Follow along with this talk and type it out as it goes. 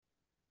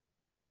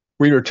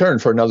We return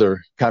for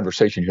another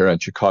conversation here on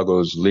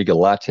Chicago's Legal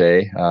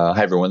Latte.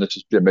 Hi, everyone. This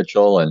is Jim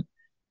Mitchell, and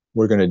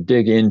we're going to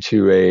dig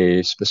into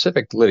a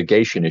specific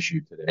litigation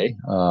issue today.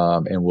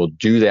 And we'll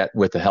do that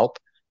with the help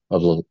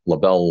of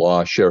Lavelle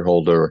Law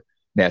shareholder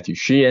Matthew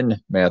Sheahin.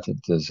 Matt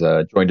has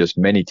joined us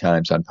many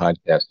times on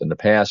podcasts in the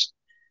past.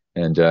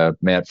 And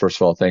Matt, first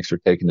of all, thanks for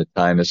taking the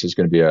time. This is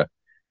going to be a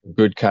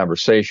good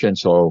conversation.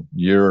 So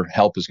your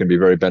help is going to be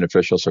very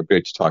beneficial. So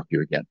great to talk to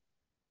you again.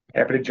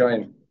 Happy to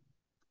join.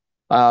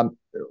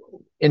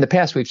 In the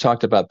past, we've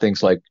talked about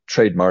things like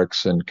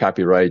trademarks and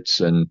copyrights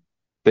and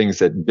things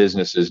that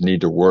businesses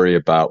need to worry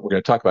about. We're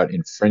going to talk about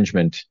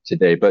infringement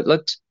today, but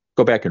let's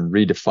go back and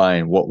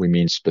redefine what we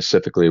mean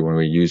specifically when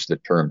we use the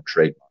term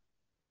trademark.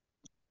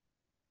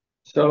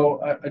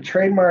 So a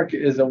trademark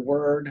is a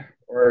word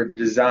or a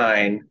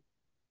design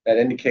that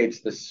indicates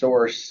the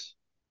source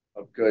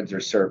of goods or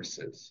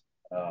services.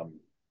 Some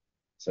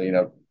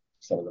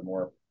of the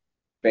more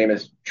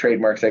famous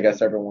trademarks, I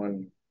guess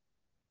everyone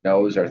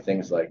knows, are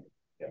things like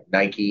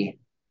Nike,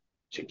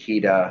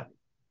 Chiquita,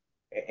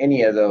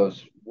 any of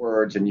those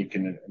words, and you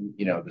can,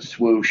 the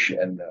swoosh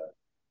and the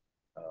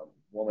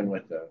woman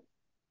with the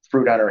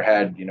fruit on her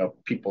head.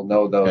 People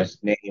know those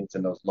names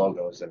and those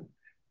logos and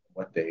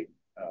what they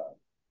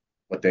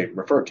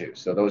refer to.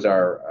 So those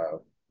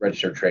are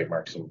registered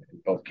trademarks in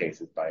both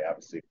cases by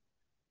obviously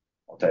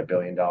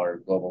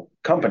multi-billion-dollar global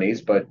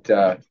companies, but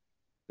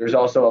there's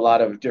also a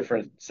lot of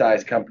different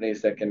size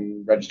companies that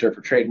can register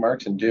for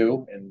trademarks and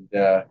do, and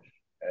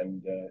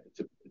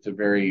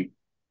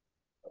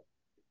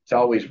it's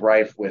always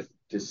rife with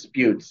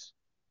disputes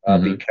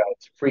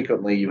because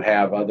frequently you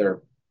have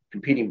other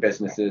competing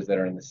businesses that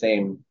are in the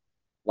same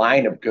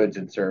line of goods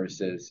and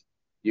services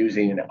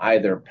using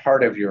either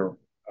part of your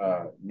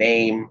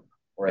name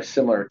or a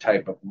similar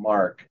type of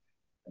mark,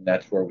 and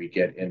that's where we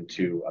get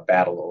into a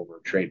battle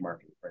over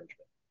trademark infringement.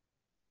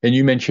 And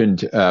you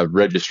mentioned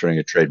registering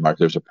a trademark.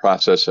 There's a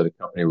process that a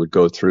company would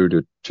go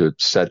through to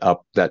set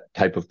up that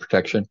type of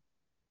protection?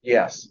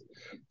 Yes.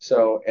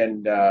 So,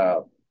 and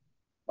our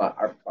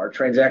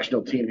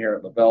transactional team here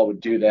at Lavelle would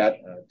do that.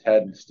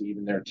 Ted and Steve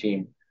and their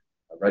team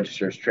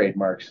registers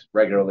trademarks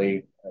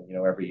regularly,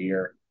 every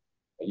year.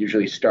 It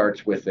usually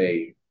starts with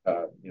client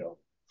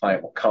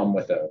will come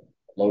with a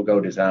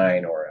logo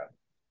design or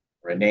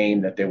a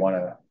name that they want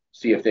to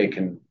see if they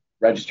can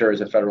register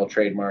as a federal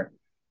trademark.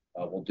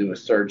 We'll do a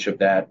search of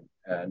that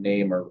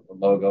name or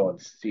logo and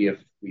see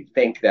if we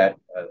think that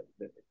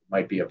it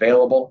might be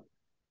available.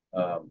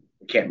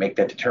 We can't make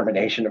that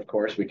determination, of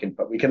course.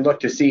 But we can look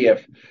to see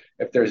if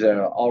there's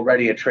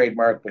already a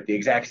trademark with the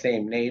exact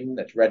same name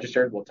that's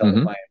registered. We'll tell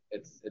the client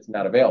it's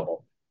not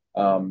available.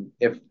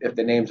 If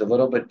the name's a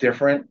little bit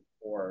different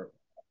or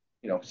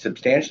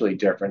substantially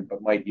different,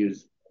 but might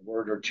use a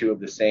word or two of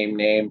the same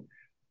name,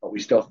 but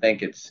we still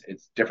think it's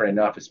different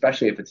enough,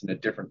 especially if it's in a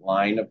different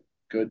line of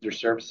goods or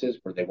services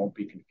where they won't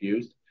be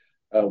confused,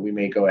 we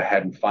may go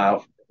ahead and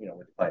file,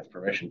 with the client's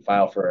permission,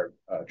 file for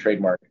a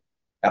trademark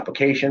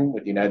application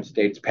with the United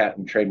States Patent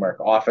and Trademark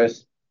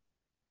Office,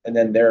 and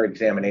then their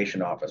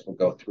examination office will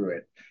go through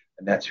it,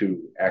 and that's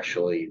who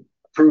actually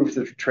approves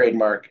the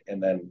trademark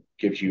and then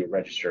gives you a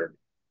registered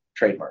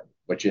trademark,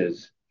 which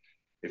is,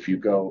 if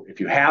you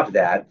have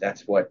that,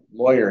 that's what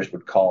lawyers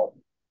would call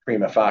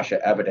prima facie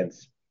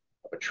evidence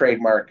of a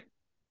trademark.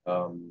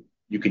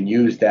 You can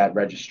use that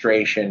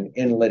registration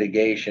in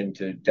litigation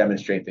to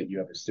demonstrate that you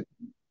have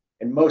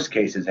in most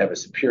cases, have a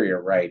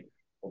superior right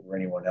over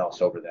anyone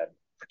else over that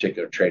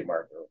particular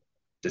trademark or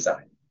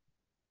design.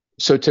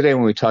 So today,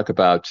 when we talk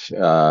about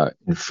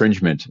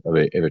infringement of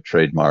a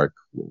trademark,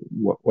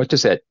 what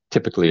does that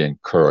typically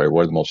incur?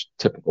 What are the most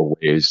typical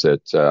ways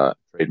that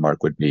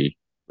trademark would be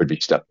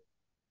stepped?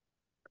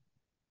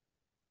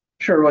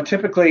 Sure. Well,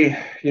 typically,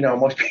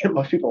 most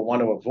people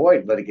want to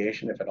avoid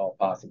litigation if at all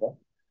possible.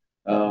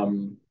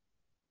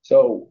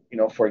 So,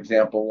 for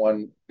example,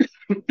 one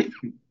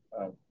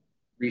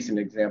recent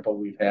example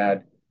we've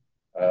had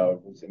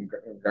was in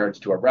regards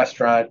to a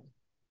restaurant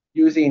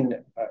using,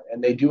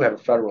 and they do have a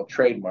federal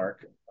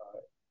trademark,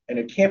 and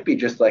it can't be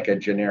just like a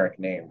generic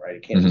name, right?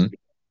 It can't just be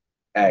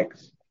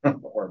eggs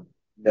or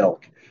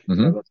milk,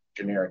 those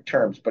generic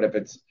terms. But if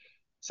it's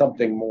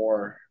something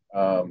more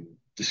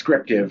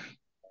descriptive,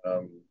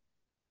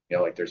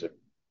 like there's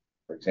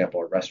for example,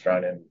 a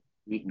restaurant in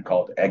Wheaton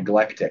called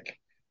Egglectic.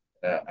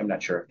 I'm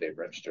not sure if they've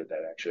registered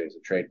that actually as a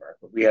trademark,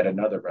 but we had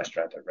another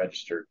restaurant that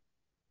registered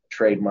a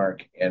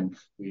trademark, and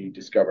we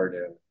discovered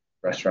a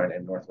restaurant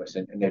in Northwest,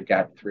 and they've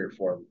got 3 or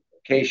 4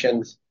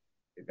 locations.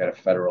 They've got a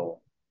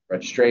federal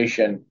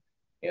registration,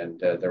 and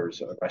there was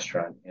a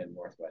restaurant in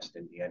Northwest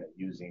Indiana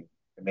using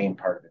the main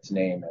part of its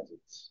name as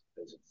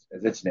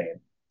its name.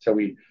 So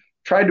we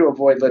tried to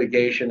avoid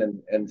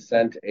litigation and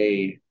sent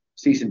a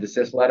cease and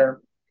desist letter,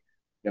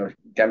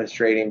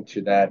 demonstrating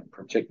to that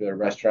particular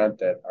restaurant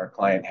that our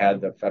client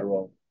had the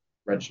federal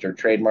registered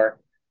trademark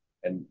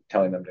and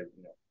telling them that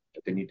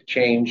they need to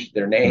change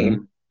their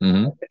name.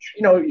 Which,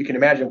 you can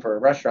imagine for a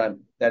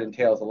restaurant that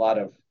entails a lot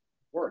of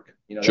work.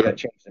 They got to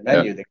change the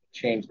menu, they got to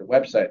change the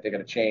website, they got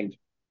to change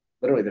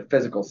literally the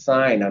physical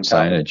sign on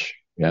signage.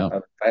 Yeah.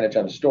 signage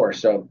on the store.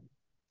 So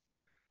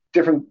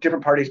different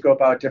parties go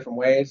about different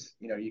ways.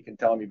 You can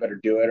tell them you better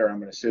do it or I'm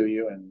going to sue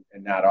you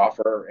and not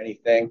offer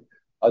anything.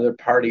 Other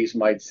parties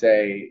might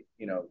say,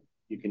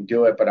 you can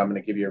do it, but I'm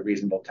going to give you a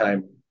reasonable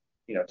time,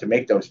 to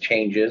make those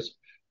changes.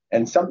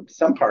 And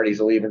some parties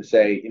will even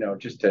say,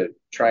 just to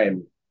try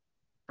and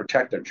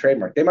protect their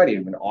trademark, they might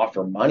even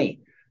offer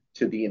money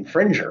to the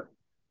infringer.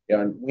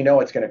 And we know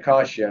it's going to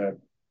cost you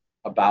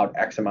about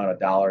X amount of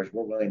dollars.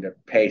 We're willing to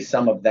pay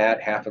some of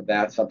that, half of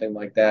that, something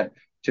like that,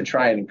 to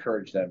try and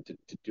encourage them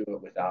to do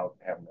it without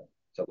having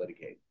to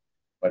litigate.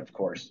 But of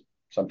course,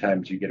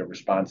 sometimes you get a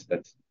response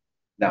that's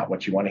not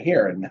what you want to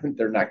hear, and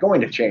they're not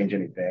going to change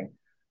anything.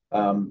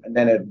 And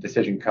then a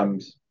decision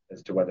comes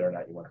as to whether or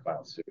not you want to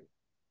file suit.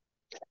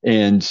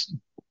 And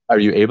are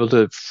you able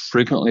to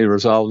frequently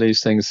resolve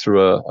these things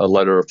through a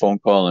letter or phone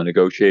call and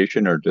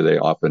negotiation, or do they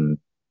often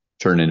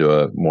turn into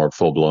a more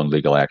full-blown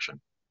legal action?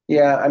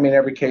 Yeah, I mean,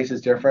 every case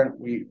is different.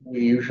 We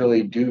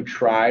usually do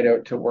try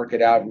to work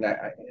it out, and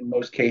in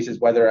most cases,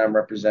 whether I'm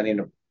representing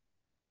an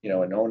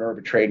owner of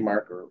a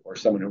trademark or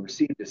someone who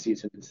received a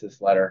cease and desist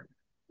letter,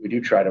 we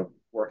do try to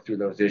work through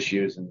those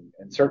issues, and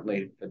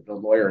certainly the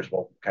lawyers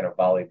will kind of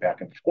volley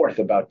back and forth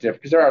about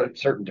different because there are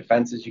certain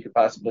defenses you could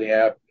possibly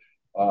have.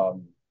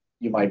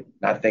 You might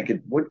not think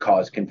it would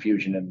cause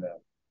confusion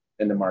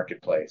in the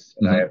marketplace,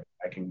 and Mm-hmm.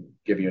 I can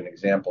give you an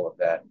example of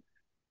that.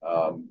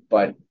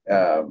 But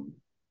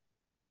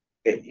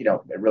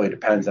it really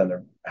depends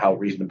on how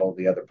reasonable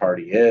the other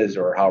party is,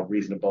 or how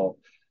reasonable,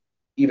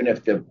 even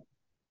if the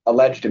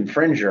alleged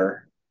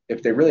infringer,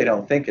 if they really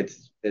don't think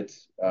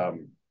it's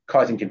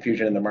causing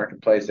confusion in the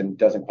marketplace and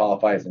doesn't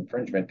qualify as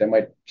infringement, they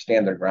might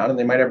stand their ground and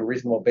they might have a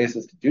reasonable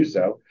basis to do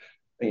so.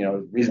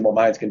 Reasonable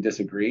minds can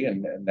disagree,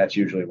 and that's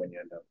usually when you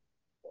end up.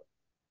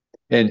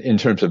 And in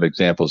terms of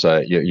examples,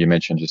 you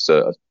mentioned just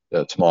a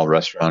small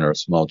restaurant or a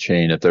small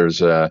chain. If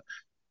there's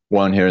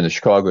one here in the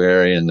Chicago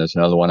area and there's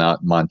another one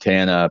out in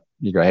Montana,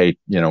 you go, hey,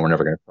 we're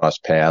never going to cross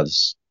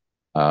paths.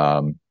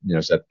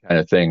 Is that kind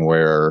of thing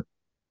where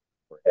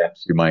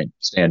perhaps you might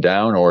stand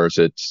down, or is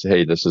it,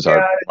 hey, this is our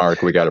Yeah,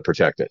 mark, we got to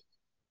protect it?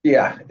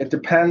 yeah, it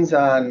depends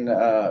on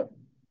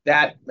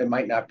that. It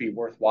might not be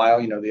worthwhile.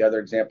 The other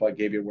example I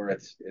gave you where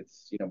it's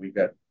we've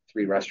got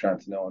 3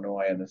 restaurants in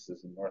Illinois and this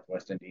is in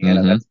Northwest Indiana.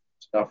 Mm-hmm. That's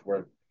stuff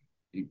where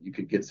you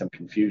could get some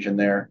confusion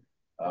there,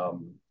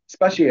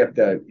 especially if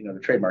the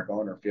trademark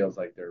owner feels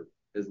like their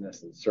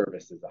business and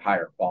service is a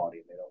higher quality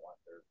and they don't want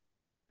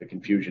the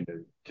confusion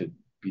to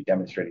be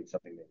demonstrating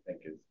something they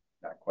think is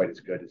not quite as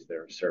good as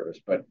their service.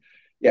 But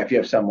yeah, if you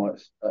have someone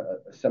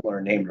a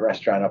similar named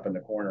restaurant up in the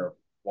corner of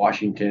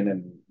Washington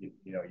and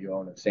you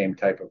own the same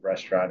type of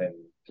restaurant in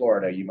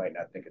Florida, you might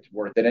not think it's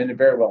worth it, and it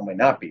very well may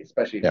not be,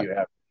 especially if Yeah. you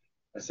have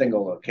a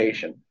single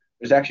location.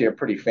 There's actually a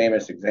pretty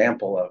famous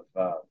example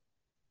of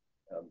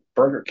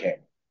Burger King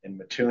in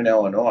Mattoon,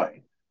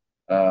 Illinois.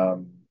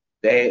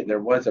 There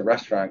was a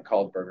restaurant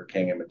called Burger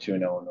King in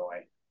Mattoon,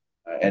 Illinois,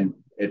 and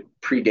it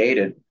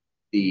predated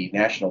the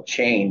national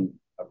chain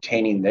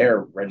obtaining their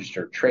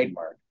registered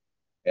trademark.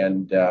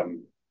 And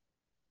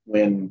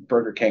when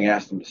Burger King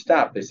asked them to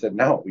stop, they said,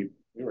 "No, we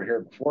were here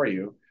before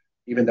you,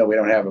 even though we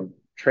don't have a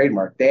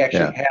trademark." They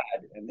actually Yeah.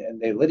 had, and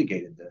they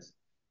litigated this,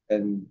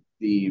 and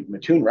the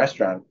Mattoon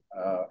restaurant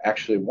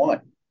actually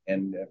won,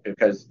 and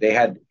because they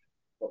had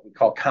what we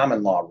call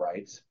common law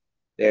rights.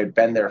 They had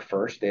been there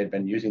first. They had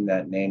been using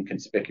that name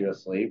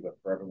conspicuously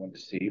for everyone to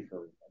see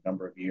for a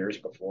number of years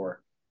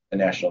before the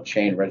national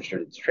chain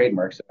registered its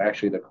trademark. So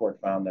actually, the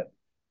court found that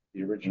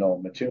the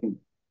original Mattoon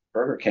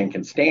Burger King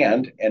can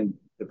stand, and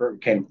the Burger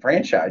King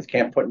franchise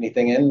can't put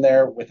anything in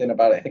there within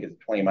about, I think it's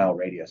a 20-mile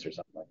radius or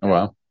something like Oh, that.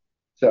 wow.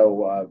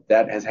 So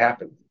that has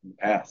happened in the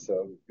past.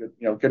 So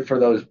good for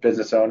those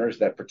business owners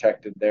that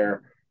protected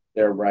their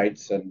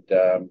rights, and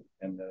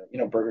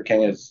Burger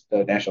King is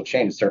the national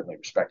chain is certainly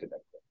respected that.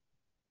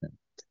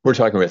 We're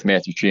talking with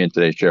Matthew Sheahin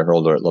today,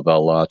 shareholder at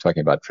Lavelle Law,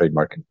 talking about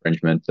trademark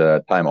infringement.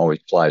 Time always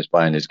flies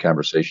by in these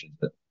conversations.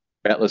 But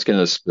Matt, let's get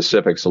into the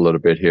specifics a little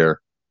bit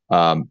here.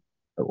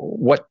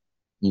 What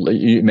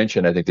you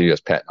mentioned, I think the U.S.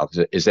 Patent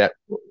Office, is that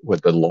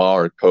what the law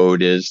or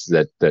code is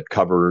that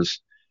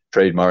covers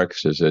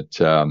trademarks? Does it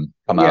come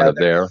out of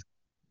there?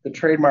 The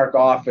trademark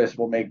office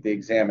will make the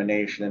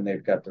examination, and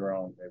they've got a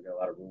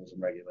lot of rules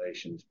and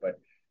regulations. But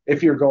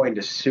if you're going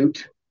to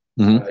suit,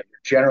 you're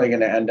generally going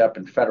to end up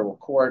in federal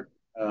court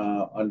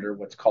under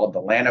what's called the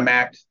Lanham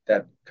Act,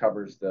 that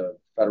covers the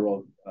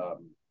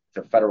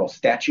federal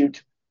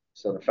statute.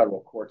 So the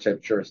federal courts have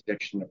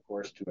jurisdiction, of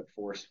course, to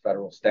enforce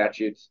federal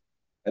statutes,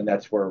 and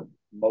that's where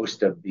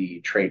most of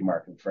the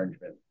trademark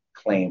infringement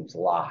claims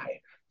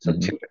lie. So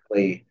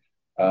typically,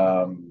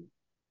 and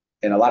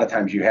a lot of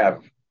times you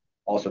have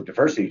also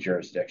diversity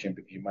jurisdiction,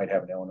 because you might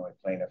have an Illinois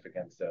plaintiff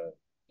against a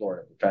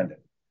Florida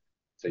defendant.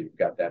 So you've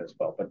got that as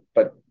well.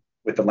 But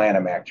with the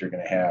Lanham Act, you're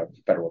going to have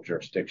federal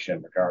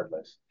jurisdiction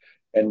regardless.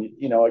 And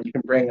you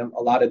can bring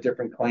a lot of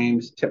different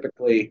claims.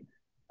 Typically,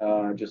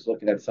 just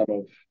looking at some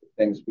of the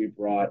things we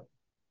brought,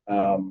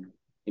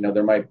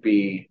 there might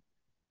be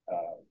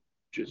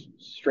just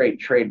straight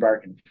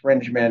trademark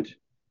infringement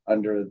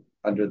under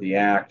under the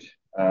act.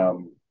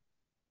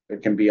 There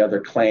can be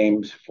other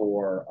claims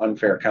for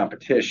unfair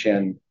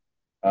competition,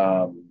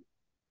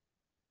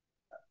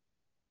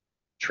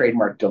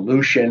 trademark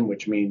dilution,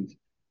 which means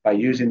by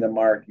using the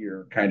mark,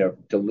 you're kind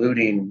of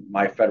diluting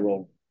my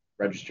federal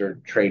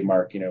registered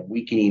trademark,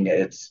 weakening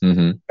its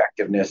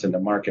effectiveness in the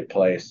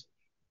marketplace.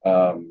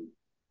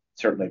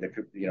 Certainly,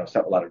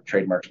 a lot of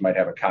trademarks might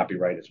have a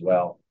copyright as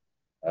well.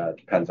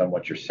 Depends on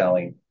what you're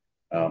selling.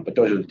 But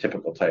those are the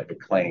typical type of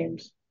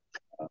claims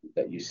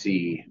that you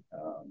see.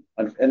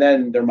 And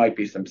then there might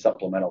be some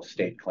supplemental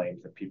state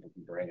claims that people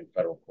can bring in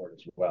federal court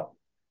as well.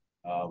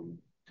 And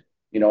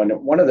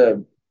one of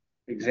the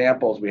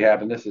examples we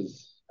have, and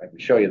I can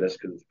show you this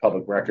because it's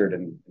public record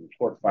and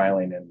court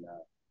filing in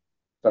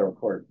federal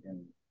court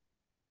in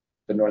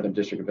the Northern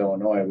District of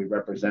Illinois. We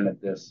represented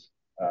this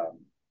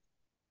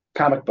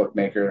comic book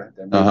maker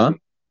that made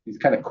these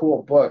kind of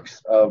cool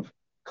books of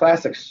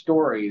classic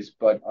stories,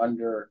 but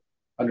under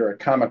a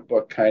comic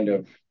book kind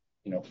of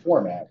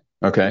format.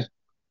 Okay.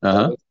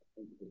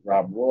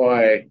 Rob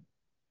Roy,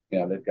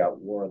 they've got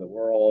War of the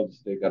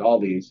Worlds, they've got all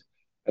these,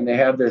 and they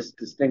have this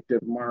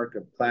distinctive mark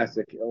of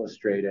classic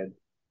illustrated,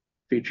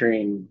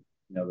 featuring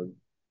the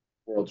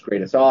world's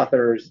greatest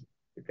authors.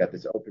 They've got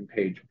this open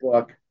page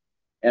book,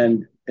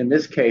 and in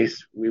this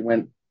case, we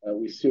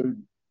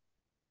sued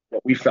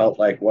what we felt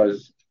like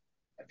was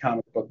a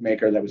comic book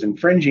maker that was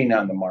infringing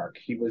on the mark.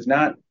 He was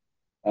not,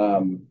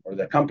 or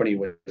the company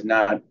was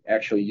not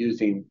actually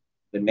using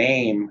the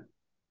name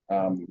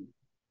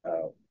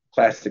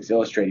Classics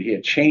Illustrated. He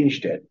had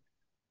changed it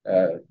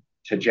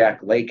to Jack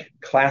Lake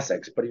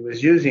Classics, but he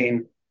was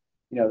using,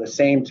 the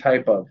same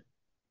type of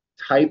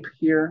type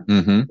here,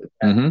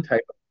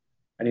 type,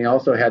 and he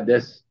also had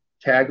this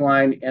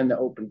tagline and the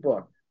open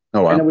book.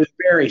 Oh, wow. And it was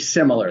very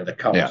similar, the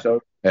cover.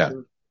 So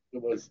it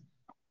was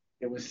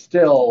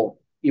still,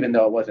 even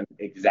though it wasn't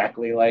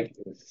exactly like,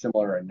 it was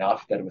similar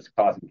enough that it was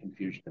causing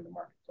confusion in the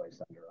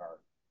marketplace under our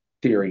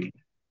theory.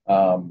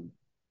 And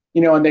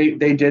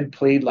they did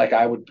plead like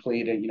I would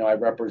plead. I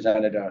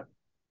represented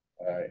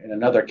in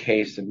another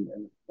case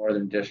in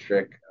Northern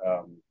District.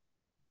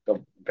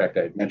 In fact,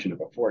 I mentioned it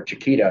before,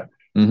 Chiquita.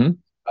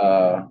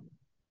 Our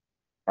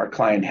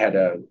client had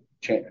a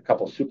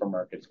couple of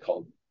supermarkets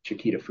called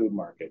Chiquita Food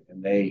Market,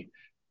 and they,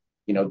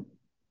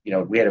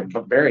 we had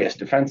various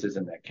defenses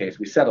in that case.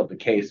 We settled the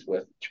case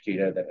with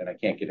Chiquita, and I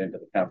can't get into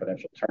the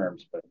confidential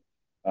terms, but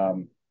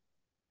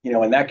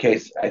in that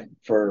case,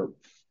 for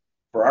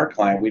our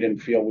client, we didn't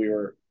feel we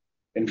were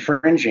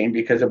infringing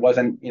because it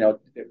wasn't,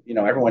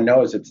 everyone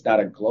knows it's not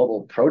a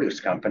global produce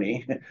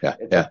company.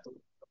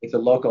 It's a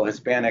local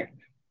Hispanic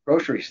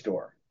grocery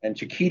store, and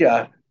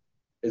Chiquita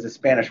is a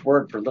Spanish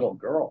word for little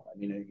girl. I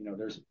mean,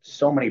 there's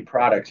so many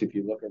products if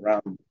you look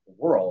around the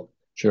world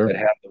that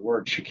have the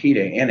word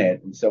Chiquita in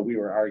it, and so we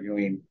were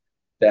arguing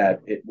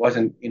that it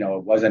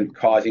wasn't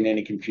causing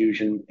any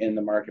confusion in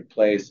the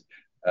marketplace.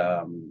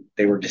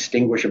 They were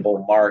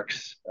distinguishable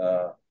marks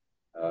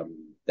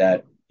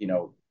that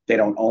they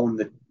don't own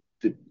the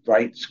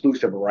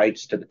exclusive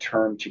rights to the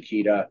term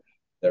Chiquita.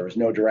 There was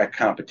no direct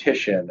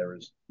competition. There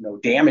was no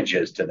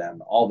damages to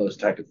them. All those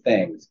type of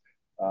things.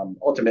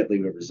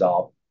 Ultimately, we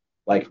resolved.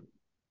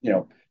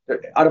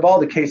 Out of all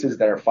the cases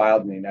that are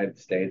filed in the United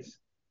States,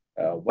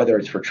 whether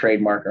it's for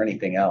trademark or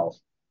anything else,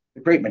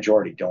 the great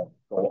majority don't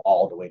go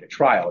all the way to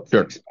trial. It's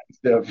an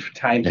expensive,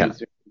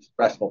 time-consuming,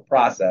 stressful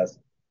process,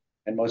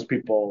 and most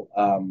people,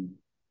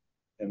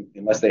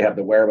 unless they have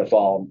the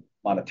wherewithal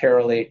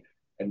monetarily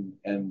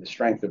and the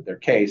strength of their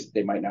case,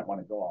 they might not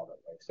want to go all that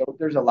way. So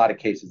there's a lot of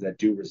cases that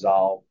do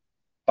resolve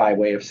by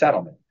way of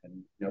settlement,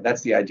 and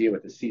that's the idea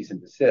with the cease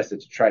and desist.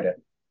 It's to try to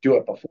do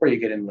it before you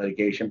get in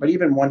litigation. But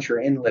even once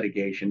you're in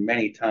litigation,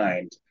 many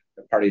times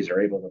the parties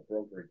are able to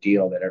broker a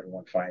deal that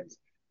everyone finds,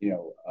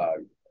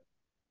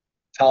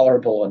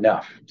 tolerable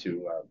enough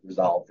to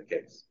resolve the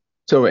case.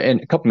 So, and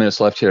a couple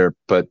minutes left here,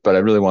 but I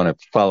really want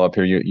to follow up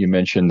here. You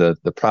mentioned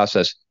the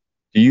process.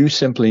 Do you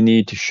simply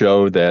need to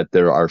show that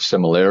there are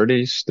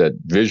similarities, that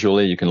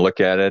visually you can look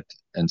at it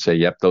and say,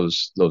 yep,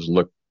 those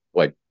look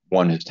like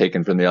one has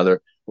taken from the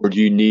other? Or do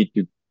you need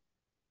to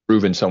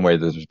prove in some way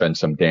that there's been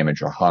some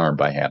damage or harm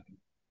by happening?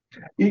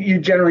 You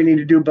generally need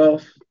to do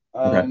both.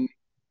 And,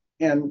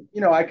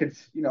 I could,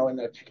 in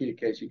the Chiquita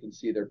case, you can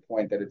see their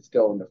point that it's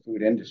still in the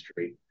food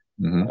industry.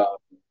 And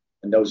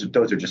those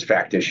are just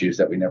fact issues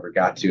that we never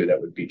got to that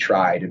would be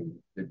tried. And,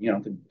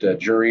 the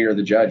jury or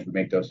the judge would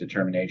make those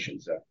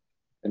determinations.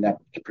 In that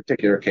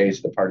particular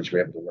case, the parties were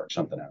able to work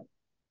something out.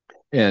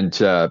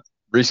 And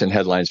recent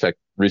headlines, in fact,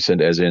 recent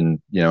as in,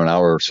 an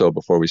hour or so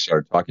before we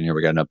started talking here,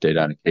 we got an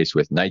update on a case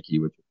with Nike,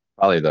 which is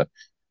probably one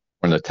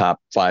of the top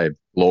 5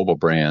 global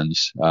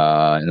brands.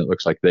 And it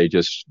looks like they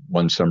just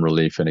won some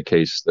relief in a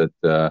case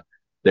that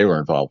they were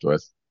involved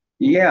with.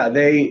 Yeah,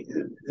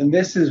 and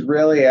this is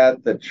really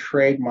at the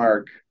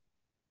trademark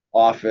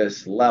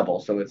office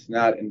level. So it's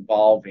not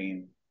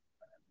involving,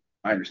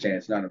 I understand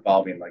it's not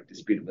involving like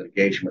disputed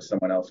litigation with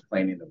someone else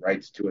claiming the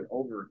rights to it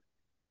over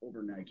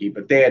Nike.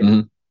 But they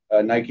had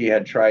Nike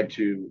had tried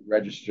to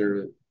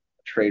register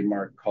a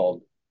trademark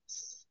called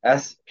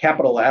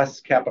capital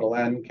S, capital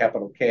N,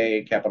 capital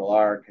K, capital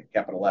R,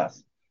 capital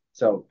S.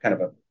 So kind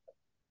of a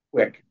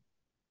quick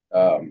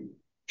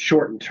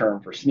shortened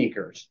term for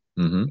sneakers.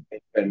 Mm-hmm.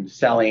 They've been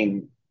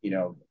selling,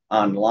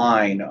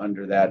 online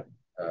under that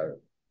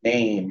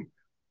name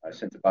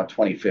since about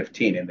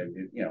 2015,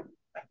 and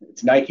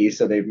it's Nike,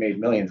 so they've made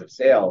millions of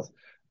sales.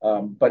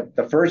 But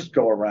the first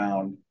go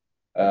around,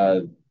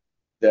 the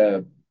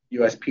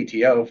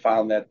USPTO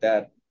found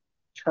that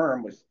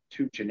term was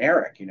too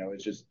generic.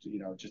 It's just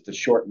a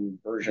shortened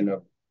version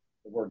of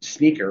the word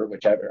sneaker,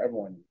 which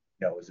everyone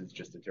knows is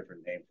just a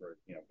different name for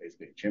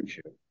basically a gym shoe.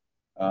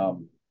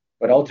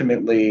 But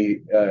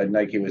ultimately,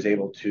 Nike was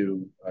able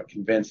to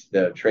convince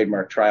the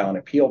Trademark Trial and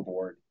Appeal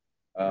Board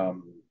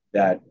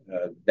that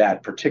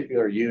that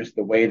particular use,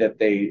 the way that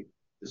they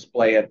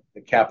display it, the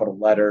capital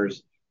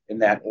letters in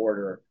that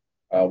order,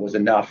 was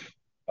enough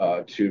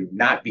to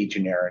not be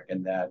generic,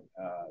 and that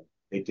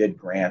they did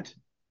grant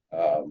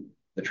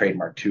the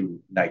trademark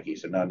to Nike.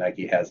 So now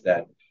Nike has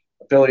that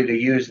ability to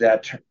use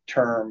that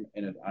term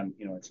in its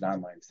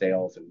online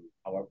sales and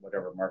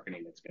whatever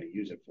marketing it's going to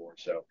use it for.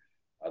 So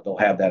they'll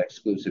have that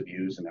exclusive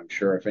use, and I'm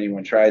sure if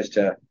anyone tries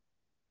to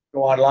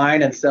go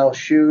online and sell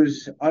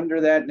shoes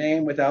under that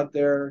name without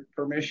their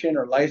permission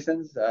or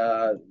license,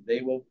 they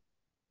will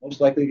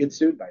most likely get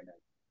sued by Nike.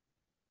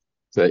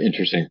 It's an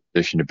interesting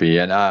position to be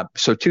in.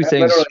 So two That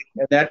things. literally,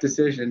 and that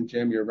decision,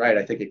 Jim, you're right.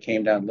 I think it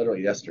came down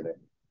literally yesterday.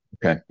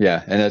 Okay.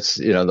 Yeah. And that's,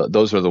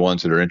 those are the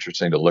ones that are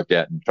interesting to look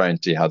at and try and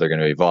see how they're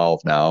going to evolve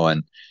now.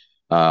 And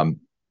um,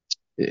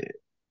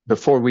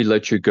 before we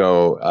let you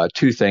go,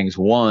 two things.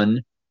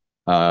 One,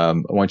 I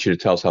want you to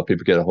tell us how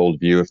people get a hold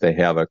of you if they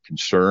have a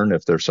concern,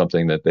 if there's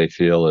something that they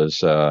feel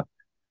is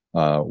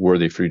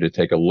worthy for you to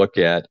take a look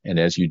at. And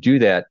as you do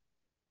that,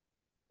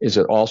 is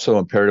it also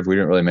imperative? We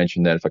didn't really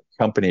mention that if a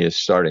company is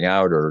starting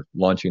out or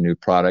launching a new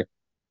product,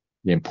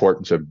 the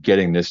importance of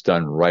getting this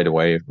done right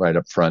away, right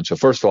up front. So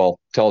first of all,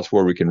 tell us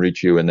where we can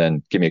reach you, and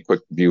then give me a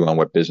quick view on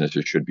what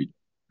businesses should be.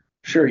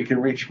 Sure, you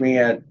can reach me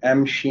at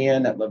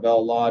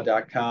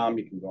msheahin@lavellelaw.com.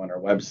 You can go on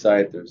our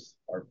website. There's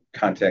our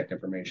contact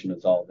information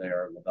is all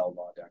there,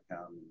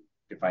 lavellelaw.com. You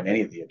can find any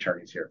of the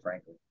attorneys here,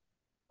 frankly.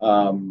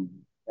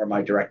 Or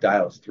my direct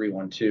dial is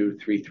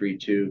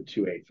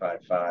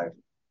 312-332-2855.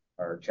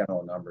 Our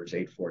general number is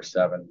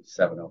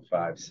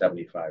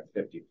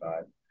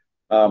 847-705-7555.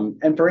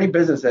 And for any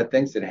business that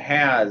thinks it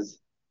has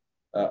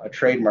a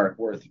trademark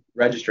worth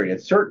registering,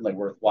 it's certainly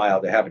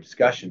worthwhile to have a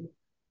discussion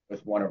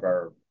with one of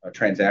our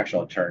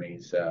transactional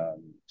attorneys to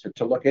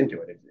look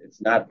into it.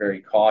 It's not very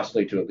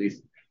costly to at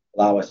least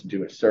allow us to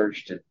do a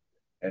search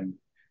and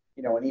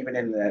even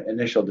in that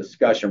initial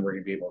discussion, we're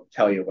going to be able to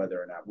tell you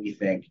whether or not we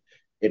think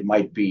it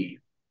might be,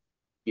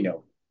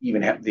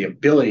 even have the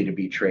ability to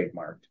be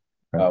trademarked.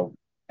 Right.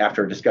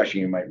 After a discussion,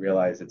 you might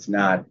realize it's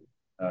not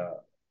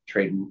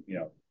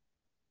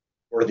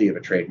worthy of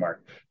a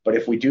trademark. But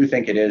if we do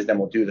think it is, then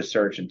we'll do the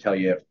search and tell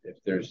you if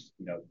there's,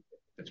 if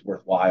it's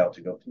worthwhile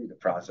to go through the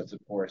process. Of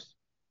course,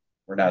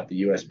 we're not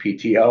the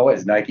USPTO,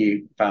 as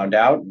Nike found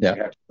out. Yeah. We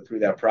have to go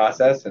through that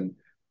process and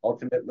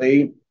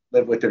ultimately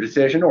live with their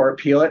decision or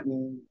appeal it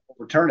and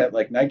overturn it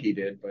like Nike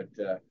did. But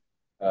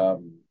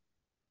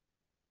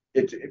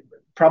it's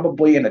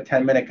probably in a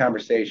 10-minute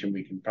conversation,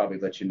 we can probably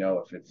let you know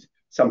if it's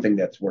something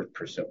that's worth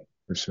pursuing.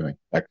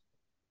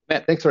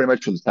 Matt, thanks very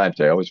much for the time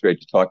today. Always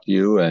great to talk to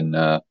you, and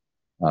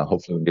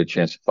hopefully we'll get a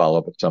chance to follow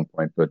up at some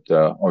point, but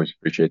always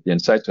appreciate the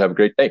insights. So have a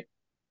great day.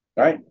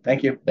 All right.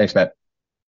 Thank you. Thanks, Matt.